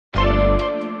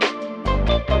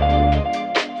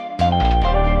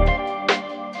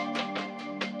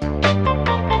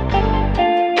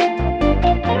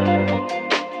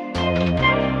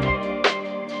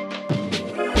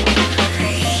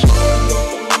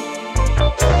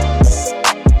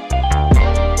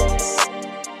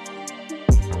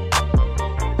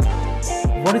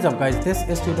What is up guys, this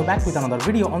is Tutor back with another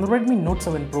video on the Redmi Note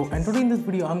 7 Pro, and today in this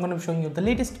video I'm going to be showing you the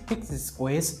latest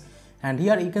PixysOS. And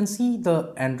here you can see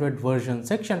the Android version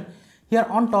section. Here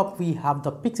on top we have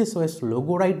the PixysOS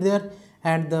logo right there,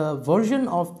 and the version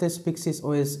of this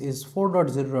PixysOS is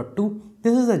 4.0.2.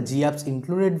 This is a GApps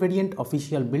included variant,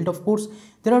 official build of course.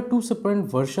 There are two separate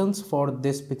versions for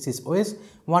this PixysOS.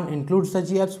 One includes the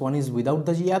GApps, one is without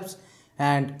the GApps.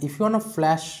 And if you want to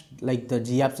flash like the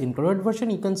GApps included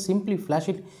version, you can simply flash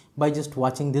it by just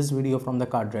watching this video from the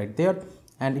card right there.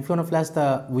 And if you want to flash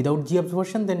the without GApps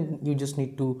version, then you just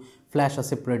need to flash a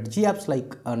separate GApps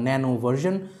like a nano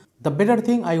version. The better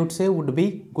thing I would say would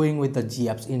be going with the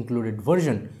GApps included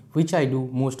version, which I do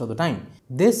most of the time.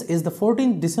 This is the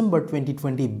 14th December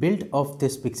 2020 build of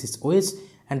this PixysOS,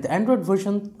 and the Android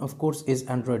version of course is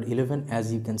Android 11,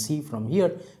 as you can see from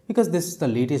here, because this is the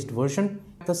latest version.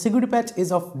 The security patch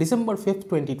is of December 5th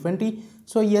 2020,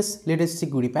 so yes, latest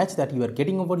security patch that you are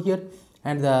getting over here.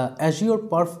 And the Azure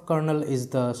Perf kernel is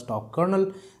the stock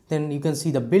kernel. Then you can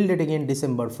see the build date again,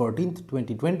 December 14th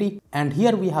 2020, and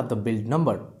here we have the build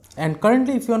number. And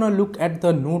currently if you want to look at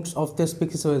the notes of this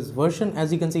PixysOS version,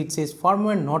 as you can see it says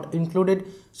firmware not included.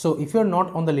 So if you're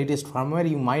not on the latest firmware,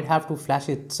 you might have to flash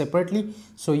it separately.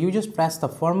 So you just press the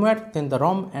firmware, then the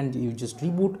ROM, and you just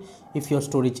reboot if your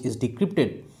storage is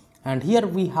decrypted. And here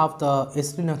we have the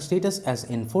SLinux status as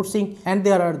enforcing, and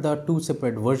there are the two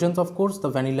separate versions of course, the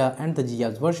vanilla and the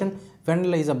GApps version.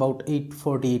 Vanilla is about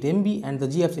 848 MB and the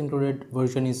GApps included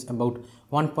version is about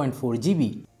 1.4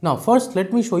 GB. Now first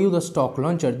let me show you the stock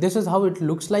launcher. This is how it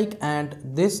looks like, and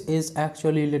this is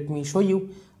actually, let me show you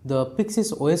the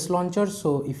PixysOS launcher.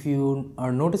 So if you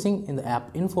are noticing in the app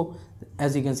info,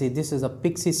 as you can see, this is a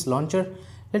Pixys launcher.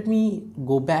 Let me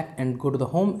go back and go to the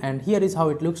home, and here is how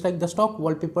it looks like. The stock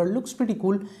wallpaper looks pretty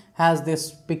cool, has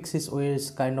this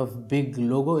PixysOS kind of big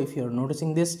logo if you're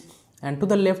noticing this. And to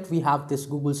the left we have this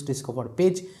Google's Discover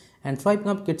page, and swiping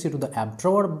up gets you to the app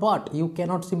drawer, but you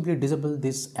cannot simply disable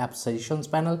this app suggestions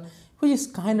panel, which is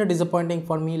kind of disappointing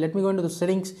for me. Let me go into the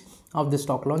settings of the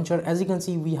stock launcher. As you can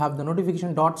see, we have the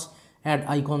notification dots, add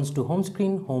icons to home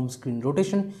screen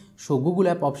rotation, show Google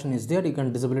app option is there, you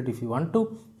can disable it if you want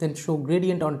to. Then show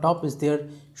gradient on top is there,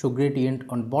 show gradient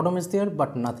on bottom is there,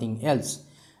 but nothing else.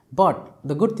 But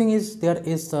the good thing is there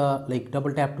is the like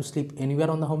double tap to sleep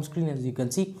anywhere on the home screen, as you can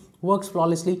see, works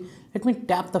flawlessly. Let me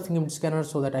tap the fingerprint scanner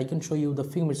so that I can show you the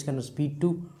fingerprint scanner speed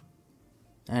too.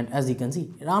 And as you can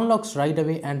see, it unlocks right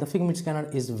away, and the fingerprint scanner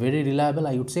is very reliable,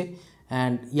 I would say.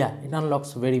 And yeah, it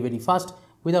unlocks very fast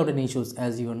without any issues,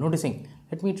 as you are noticing.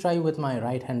 Let me try with my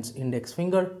right hand's index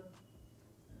finger.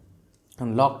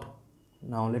 Unlocked.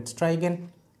 Now let's try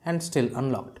again, and still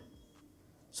unlocked.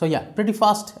 So yeah, pretty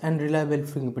fast and reliable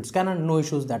fingerprint scanner, no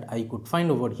issues that I could find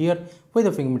over here with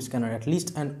the fingerprint scanner at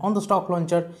least. And on the stock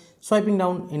launcher, swiping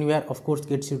down anywhere of course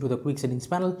gets you to the quick settings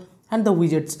panel, and the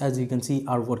widgets, as you can see,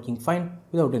 are working fine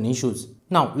without any issues.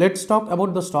 Now let's talk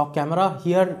about the stock camera.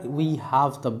 Here we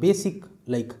have the basic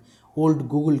like old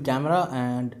Google camera,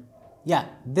 and yeah,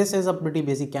 this is a pretty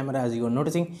basic camera, as you are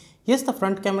noticing. Yes, the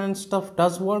front camera and stuff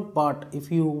does work, but if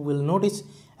you will notice,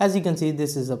 as you can see,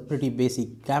 this is a pretty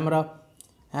basic camera.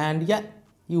 And yeah,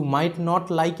 you might not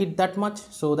like it that much,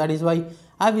 so that is why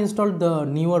I've installed the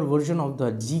newer version of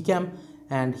the Gcam.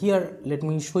 And here let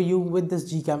me show you with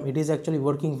this Gcam, it is actually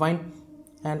working fine.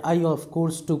 And I of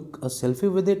course took a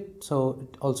selfie with it, so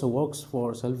it also works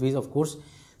for selfies of course.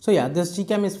 So yeah, this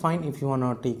Gcam is fine if you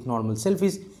wanna take normal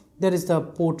selfies. There is the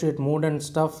portrait mode and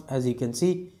stuff, as you can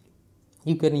see.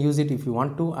 You can use it if you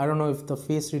want to. I don't know if the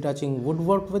face retouching would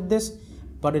work with this,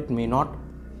 but it may not.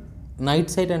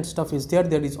 Night sight and stuff is there.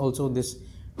 There is also this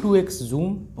 2x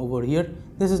zoom over here.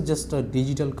 This is just a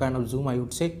digital kind of zoom, I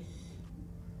would say.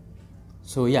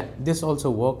 So yeah, this also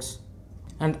works.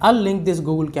 And I'll link this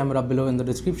Google camera below in the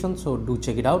description, so do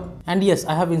check it out. And yes,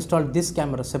 I have installed this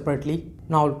camera separately.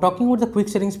 Now talking about the quick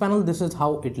settings panel, this is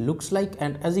how it looks like.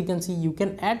 And as you can see, you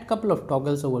can add couple of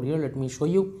toggles over here. Let me show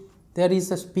you. There is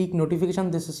a speak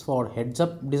notification. This is for heads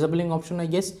up disabling option, I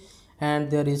guess. And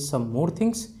there is some more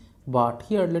things. But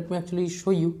here let me actually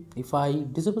show you. If I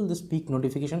disable the speak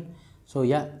notification, so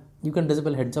yeah, you can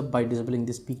disable heads up by disabling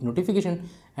this speak notification.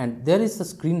 And there is the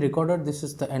screen recorder. This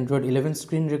is the Android 11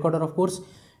 screen recorder of course.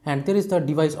 And there is the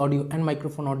device audio and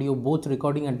microphone audio both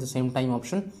recording at the same time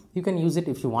option. You can use it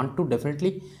if you want to,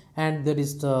 definitely. And there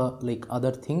is the like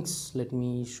other things. Let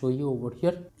me show you over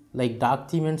here, like dark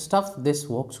theme and stuff. This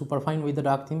works super fine with the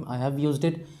dark theme. I have used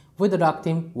it with the dark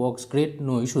theme, works great,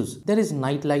 no issues. There is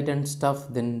night light and stuff,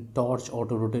 then torch,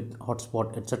 auto rotate,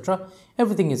 hotspot, etc.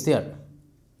 Everything is there.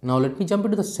 Now let me jump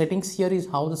into the settings. Here is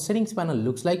how the settings panel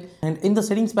looks like, and in the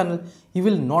settings panel you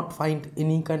will not find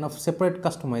any kind of separate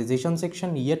customization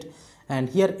section yet. And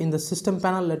here in the system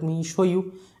panel, let me show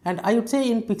you, and I would say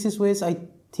in PixysOS I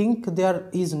think there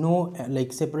is no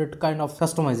like separate kind of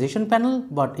customization panel,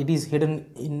 but it is hidden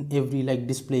in every like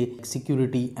display,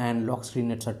 security and lock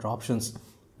screen etc. options.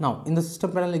 Now in the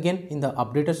system panel, again in the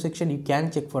updater section, you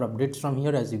can check for updates from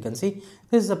here. As you can see,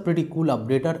 this is a pretty cool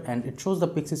updater, and it shows the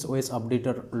PixysOS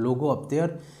updater logo up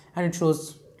there, and it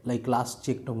shows like last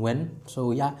checked when.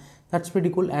 So yeah, that's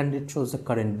pretty cool, and it shows the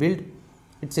current build.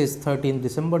 It says 13th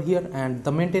December here, and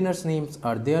the maintainers names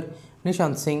are there,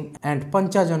 Nishant Singh and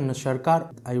Panchajan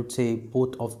Sharkar. I would say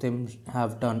both of them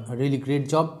have done a really great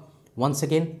job once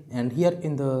again. And here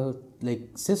in the like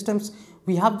systems,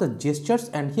 we have the gestures,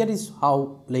 and here is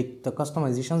how like the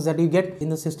customizations that you get in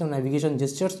the system navigation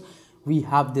gestures. We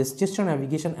have this gesture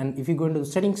navigation, and if you go into the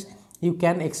settings, you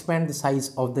can expand the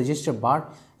size of the gesture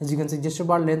bar. As you can see, gesture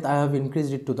bar length, I have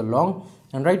increased it to the long,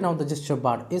 and right now the gesture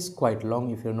bar is quite long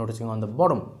if you're noticing on the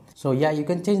bottom. So yeah, you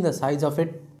can change the size of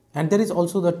it. And there is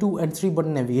also the 2 and 3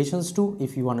 button navigations too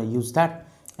if you want to use that.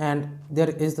 And there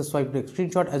is the swipe direct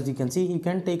screenshot. As you can see, you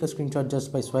can take a screenshot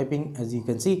just by swiping. As you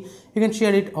can see, you can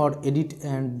share it or edit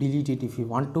and delete it if you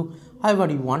want to, however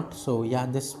you want. So yeah,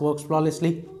 this works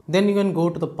flawlessly. Then you can go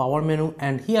to the power menu,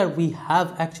 and here we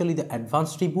have actually the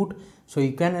advanced reboot. So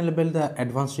you can enable the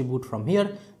advanced reboot from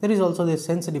here. There is also the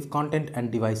sensitive content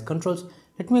and device controls.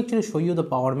 Let me actually show you the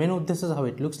power menu. This is how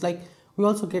it looks like. We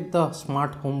also get the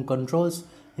smart home controls.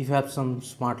 If you have some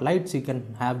smart lights, you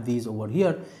can have these over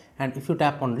here. And if you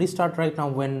tap on restart right now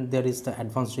when there is the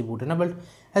advanced reboot enabled,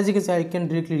 as you can see, I can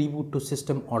directly reboot to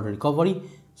system or recovery.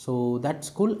 So that's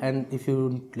cool. And if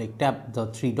you like tap the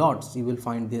 3 dots, you will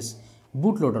find this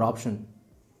bootloader option,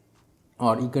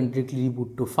 or you can directly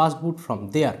reboot to fast boot from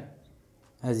there,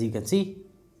 as you can see.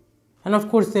 And of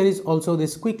course, there is also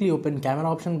this quickly open camera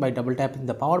option by double tapping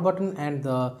the power button, and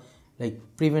the like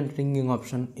prevent ringing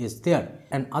option is there.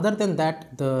 And other than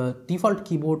that, the default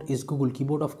keyboard is Google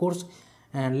keyboard, of course.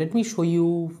 And let me show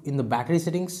you in the battery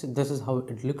settings. This is how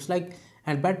it looks like,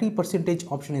 and battery percentage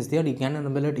option is there. You can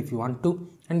enable it if you want to,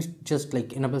 and it just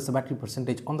like enables the battery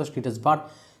percentage on the status bar.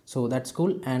 So that's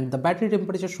cool. And the battery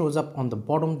temperature shows up on the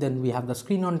bottom. Then we have the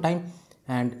screen on time,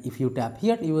 and if you tap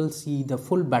here, you will see the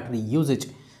full battery usage.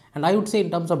 And I would say in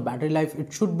terms of battery life,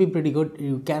 it should be pretty good.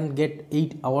 You can get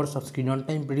 8 hours of screen on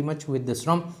time pretty much with this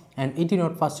ROM, and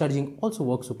 18-watt fast charging also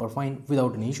works super fine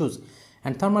without any issues.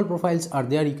 And thermal profiles are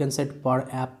there. You can set per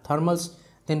app thermals.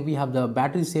 Then we have the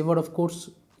battery saver, of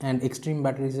course, and extreme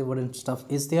battery saver and stuff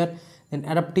is there. Then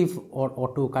adaptive or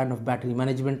auto kind of battery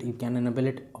management, you can enable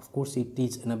it. Of course, it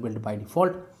is enabled by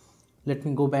default. Let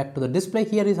me go back to the display.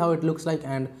 Here is how it looks like,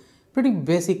 and pretty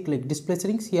basic like display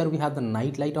settings. Here we have the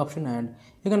night light option, and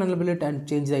you can enable it and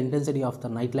change the intensity of the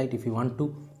night light if you want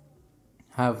to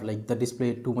have like the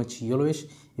display too much yellowish.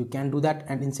 You can do that.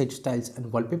 And inside styles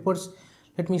and wallpapers,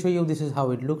 let me show you. This is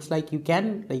how it looks like. You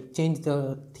can like change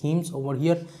the themes over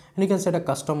here, and you can set a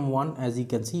custom one, as you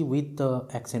can see, with the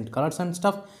accent colors and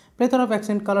stuff. Plethora of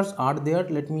accent colors are there.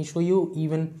 Let me show you.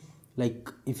 Even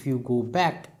like if you go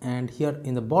back, and here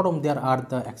in the bottom there are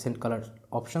the accent color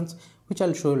options, which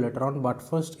I'll show you later on. But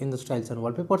first, in the styles and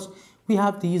wallpapers, we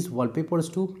have these wallpapers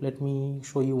too. Let me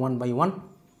show you one by one.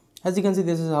 As you can see,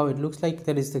 this is how it looks like.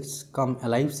 There is this come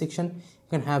alive section.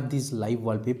 You can have these live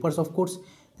wallpapers, of course.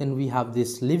 Then we have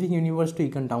this living universe too. You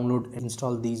can download and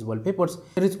install these wallpapers.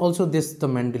 There is also this the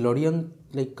Mandalorian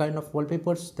like kind of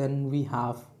wallpapers. Then we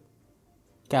have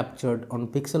captured on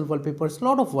pixel wallpapers. A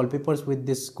lot of wallpapers with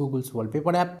this Google's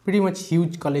wallpaper app. Pretty much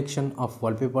huge collection of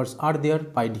wallpapers are there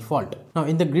by default. Now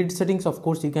in the grid settings, of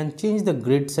course, you can change the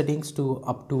grid settings to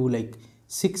up to like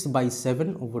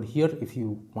 6:7 over here. If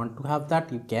you want to have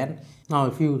that, you can. Now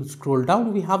if you scroll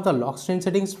down, we have the lock screen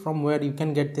settings, from where you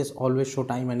can get this always show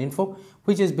time and info,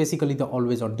 which is basically the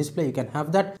always on display. You can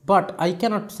have that, but I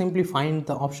cannot simply find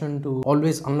the option to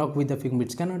always unlock with the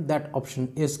fingerprint scanner. That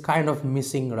option is kind of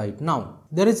missing right now.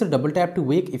 There is a double tap to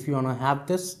wake. If you want to have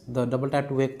this, the double tap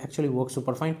to wake actually works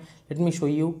super fine. Let me show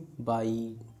you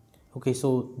by okay,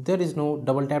 so there is no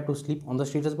double tap to sleep on the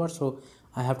status bar, so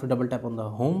I have to double tap on the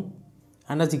home.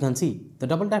 And as you can see, the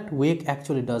double tap to wake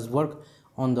actually does work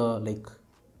on the like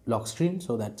lock screen,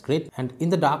 so that's great. And in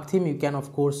the dark theme, you can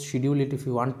of course schedule it if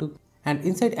you want to. And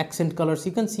inside accent colors,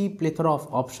 you can see plethora of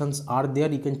options are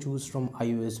there. You can choose from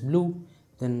iOS blue,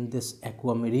 then this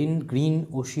aquamarine, green,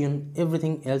 ocean,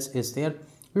 everything else is there.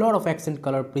 A lot of accent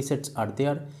color presets are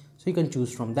there, so you can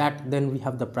choose from that. Then we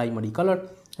have the primary color,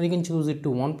 and you can choose it to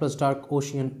OnePlus dark,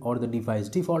 ocean, or the device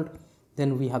default.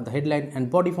 Then we have the headline and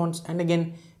body fonts, and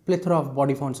again plethora of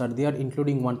body fonts are there,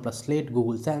 including OnePlus Slate,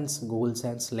 Google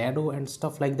Sans, Lado and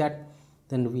stuff like that.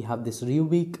 Then we have this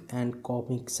Rubik and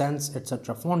Comic Sans,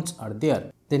 etc. fonts are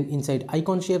there. Then inside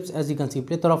icon shapes, as you can see,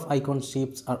 plethora of icon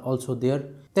shapes are also there.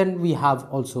 Then we have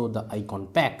also the icon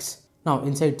packs. Now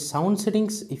inside sound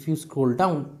settings, if you scroll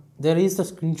down, there is the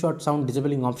screenshot sound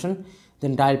disabling option,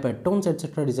 then dial pad tones,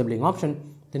 etc. disabling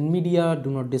option. Then media,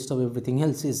 do not disturb, everything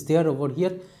else is there over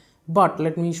here. But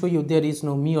let me show you, there is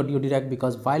no Mi Audio Direct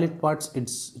because violet parts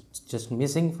it's just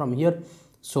missing from here.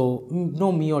 So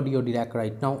no Mi Audio Direct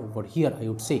right now over here, I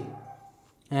would say.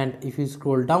 And if you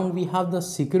scroll down, we have the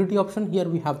security option. Here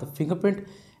we have the fingerprint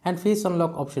and face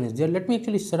unlock option is there. Let me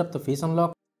actually set up the face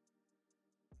unlock.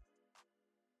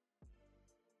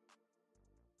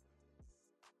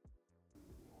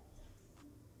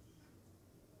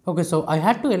 Okay, so I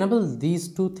had to enable these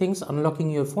two things,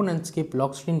 unlocking your phone and skip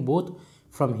lock screen, both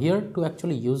from here to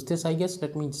actually use this, I guess.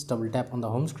 Let me just double tap on the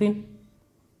home screen.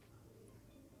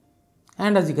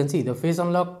 And as you can see, the face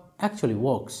unlock actually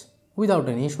works without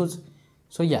any issues.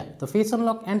 So yeah, the face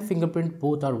unlock and fingerprint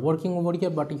both are working over here,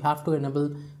 but you have to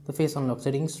enable the face unlock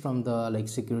settings from the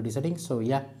security settings. So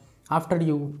yeah, after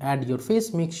you add your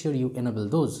face, make sure you enable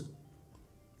those.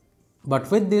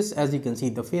 But with this, as you can see,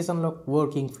 the face unlock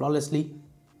working flawlessly.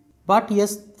 But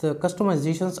yes, the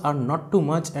customizations are not too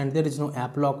much and there is no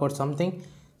app lock or something.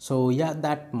 So yeah,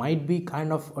 that might be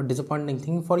kind of a disappointing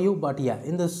thing for you. But yeah,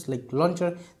 in this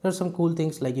launcher, there's some cool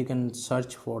things like you can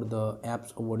search for the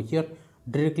apps over here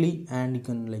directly and you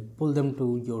can pull them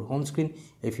to your home screen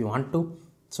if you want to.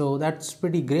 So that's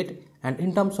pretty great. And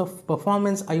in terms of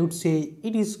performance, I would say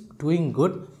it is doing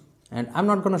good. And I'm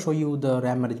not going to show you the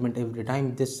RAM management every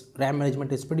time. This RAM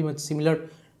management is pretty much similar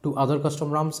to other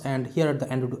custom ROMs, and here are the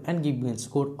AnTuTu and Geekbench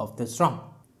score of this ROM.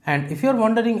 And if you're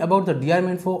wondering about the DRM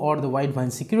info or the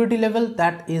wideband security level,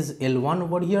 that is L1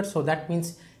 over here. So that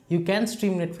means you can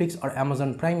stream Netflix or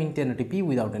Amazon Prime in 1080p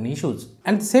without any issues.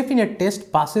 And the safety net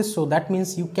test passes, so that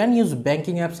means you can use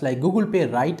banking apps like Google Pay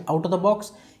right out of the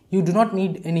box. You do not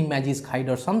need any Magisk Hide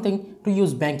or something to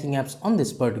use banking apps on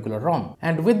this particular ROM.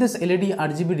 And with this LED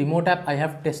RGB remote app, I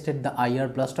have tested the IR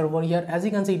Blaster over here. As you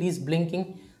can see, it is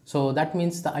blinking. So that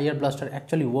means the IR Blaster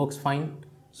actually works fine.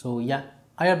 So yeah,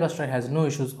 IR Blaster has no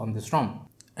issues on this ROM.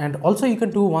 And also you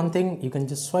can do one thing, you can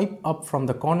just swipe up from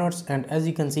the corners and as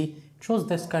you can see, it shows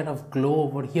this kind of glow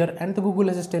over here, and the Google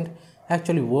Assistant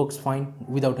actually works fine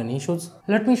without any issues.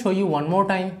 Let me show you one more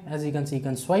time. As you can see, you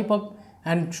can swipe up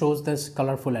and it shows this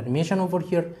colorful animation over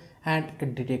here and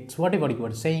it detects whatever you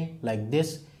are saying like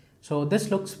this. So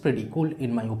this looks pretty cool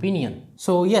in my opinion.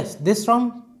 So yes, this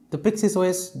ROM, the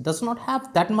PixysOS, does not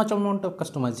have that much amount of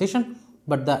customization,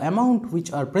 but the amount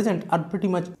which are present are pretty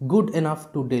much good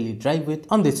enough to daily drive with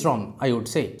on this ROM, I would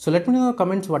say. So let me know in the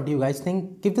comments what do you guys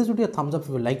think. Give this video a thumbs up if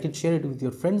you liked it, share it with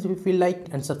your friends if you feel like,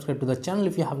 and subscribe to the channel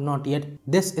if you have not yet.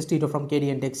 This is Tito from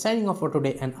KDN Tech signing off for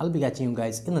today, and I'll be catching you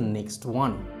guys in the next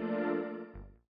one.